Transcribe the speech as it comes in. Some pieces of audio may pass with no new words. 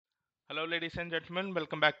Hello ladies and gentlemen,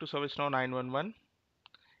 welcome back to ServiceNow 911.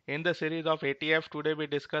 In the series of ATF, today we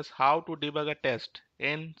discuss how to debug a test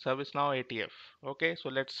in ServiceNow ATF. Okay, so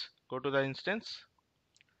let's go to the instance.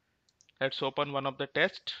 Let's open one of the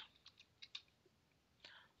tests.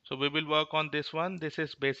 So we will work on this one. This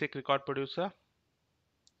is basic record producer.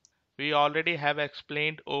 We already have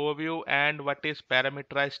explained overview and what is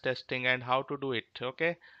parameterized testing and how to do it.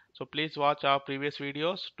 Okay, so please watch our previous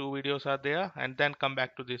videos. Two videos are there, and then come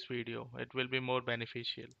back to this video. It will be more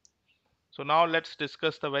beneficial. So now let's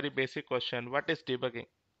discuss the very basic question. What is debugging?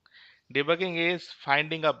 Debugging is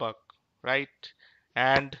finding a bug, right?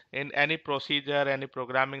 And in any procedure, any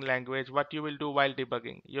programming language, what you will do while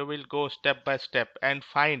debugging? You will go step by step and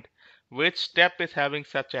find which step is having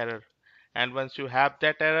such error. And once you have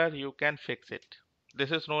that error, you can fix it.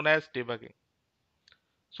 This is known as debugging.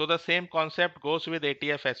 So the same concept goes with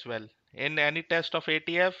ATF as well. In any test of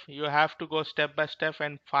ATF, you have to go step by step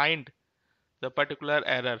and find the particular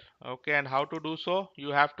error. Okay, and how to do so?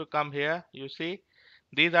 You have to come here. You see,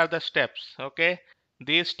 these are the steps. Okay,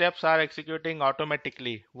 these steps are executing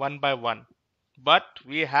automatically one by one, but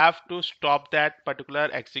we have to stop that particular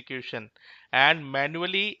execution and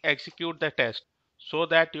manually execute the test, so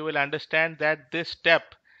that you will understand that this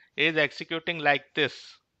step is executing like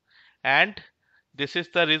this, and this is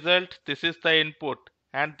the result, this is the input,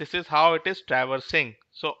 and this is how it is traversing.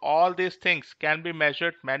 So all these things can be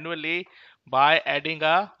measured manually by adding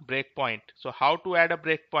a breakpoint. So how to add a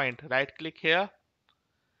breakpoint? Right click here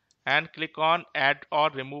and click on add or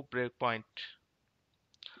remove breakpoint.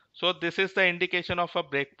 So this is the indication of a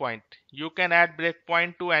breakpoint. You can add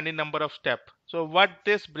breakpoint to any number of steps. So what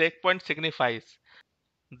this breakpoint signifies?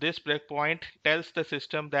 This breakpoint tells the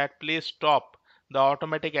system that please stop the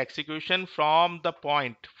automatic execution from the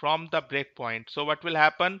breakpoint. So what will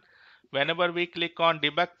happen whenever we click on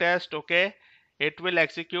debug test? Okay, it will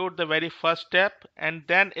execute the very first step and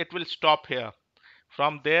then it will stop here.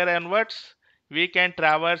 From there onwards, we can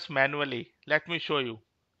traverse manually. Let me show you.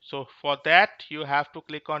 So for that, you have to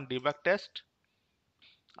click on debug test.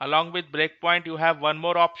 Along with breakpoint, you have one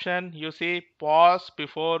more option. You see pause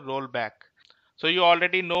before rollback. So you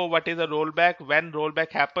already know what is a rollback. When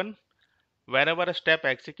rollback happen? Whenever a step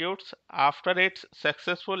executes, after its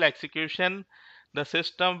successful execution, the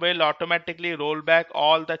system will automatically roll back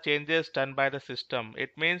all the changes done by the system. It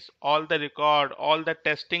means all the record, all the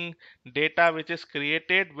testing data which is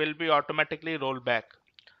created will be automatically rolled back.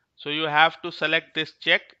 So you have to select this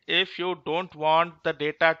check if you don't want the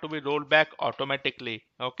data to be rolled back automatically.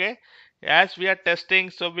 Okay, as we are testing,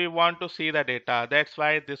 so we want to see the data, that's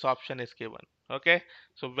why this option is given. Okay,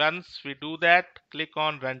 so once we do that, click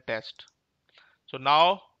on run test. So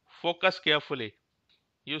now focus carefully.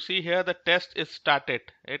 You see here the test is started.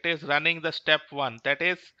 It is running the step 1, that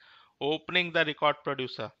is opening the record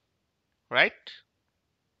producer, right?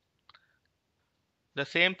 The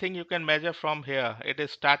same thing you can measure from here. It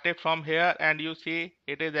is started from here and you see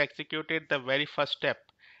it is executed the very first step,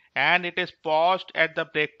 and it is paused at the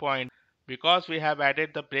breakpoint because we have added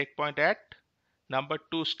the breakpoint at number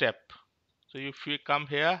 2 step. So if we come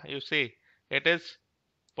here, you see it is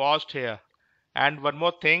paused here. And one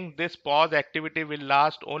more thing, this pause activity will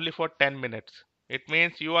last only for 10 minutes. It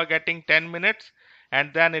means you are getting 10 minutes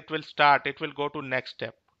and then it will start, it will go to next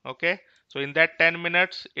step. Okay, so in that 10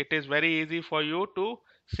 minutes it is very easy for you to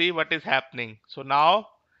see what is happening. So now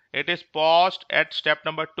it is paused at step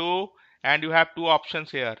number 2 and you have two options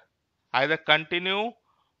here, either continue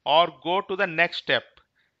or go to the next step.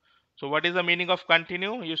 So what is the meaning of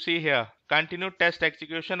continue? You see here, continue test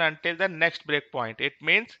execution until the next breakpoint. It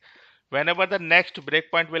means whenever the next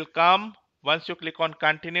breakpoint will come, once you click on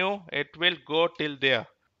continue, it will go till there.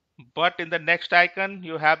 But in the next icon,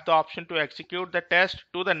 you have the option to execute the test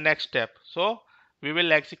to the next step. So we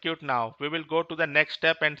will execute now. We will go to the next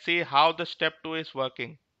step and see how the step 2 is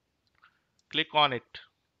working. Click on it.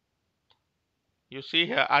 You see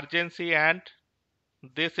here urgency and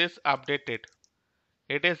this is updated.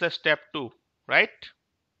 It is the step 2, right?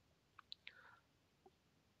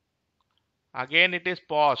 Again it is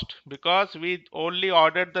paused because we only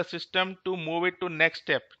ordered the system to move it to next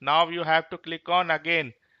step. Now you have to click on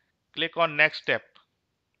again, click on next step.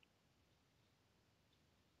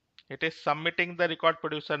 It is submitting the record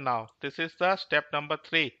producer now. This is the step number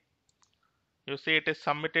 3. You see it is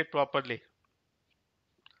submitted properly.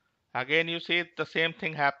 Again you see the same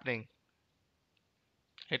thing happening.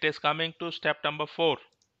 It is coming to step number 4.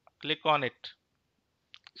 Click on it.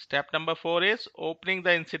 Step number 4 is opening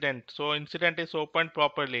the incident. So incident is opened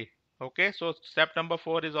properly. Okay, so step number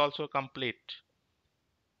 4 is also complete.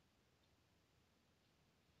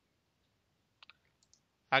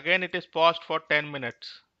 Again it is paused for 10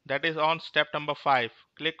 minutes. That is on step number 5.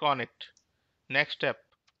 Click on it. Next step.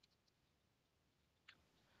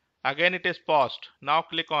 Again it is paused. Now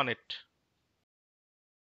click on it.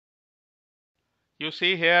 You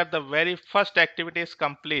see here the very first activity is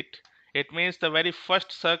complete. It means the very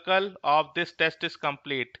first circle of this test is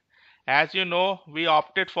complete. As you know, we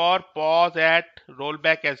opted for pause at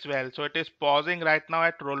rollback as well. So it is pausing right now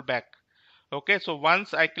at rollback. Okay, so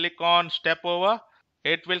once I click on step over,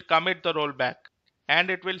 it will commit the rollback and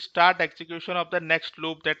it will start execution of the next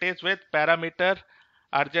loop, that is with parameter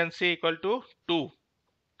urgency equal to 2.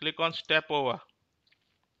 Click on step over.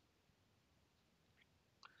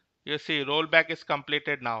 You see rollback is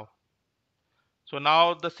completed now. So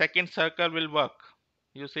now the second circle will work.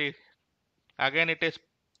 You see again it is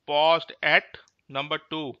paused at number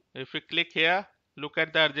 2. If we click here, look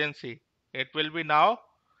at the urgency. It will be now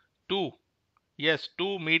 2. Yes,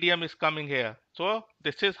 2 medium is coming here. So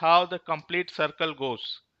this is how the complete circle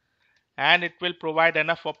goes. And it will provide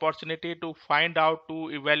enough opportunity to find out, to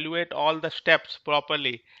evaluate all the steps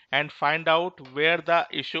properly and find out where the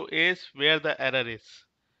issue is, where the error is.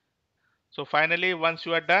 So finally, once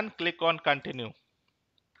you are done, click on continue.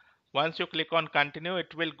 Once you click on continue,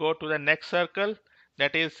 it will go to the next circle,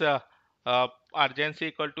 that is urgency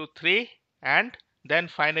equal to 3, and then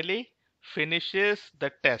finally finishes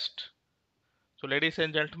the test. So ladies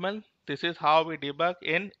and gentlemen, this is how we debug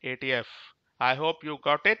in ATF. I hope you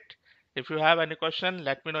got it. If you have any question,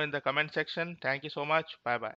 let me know in the comment section. Thank you so much. Bye bye.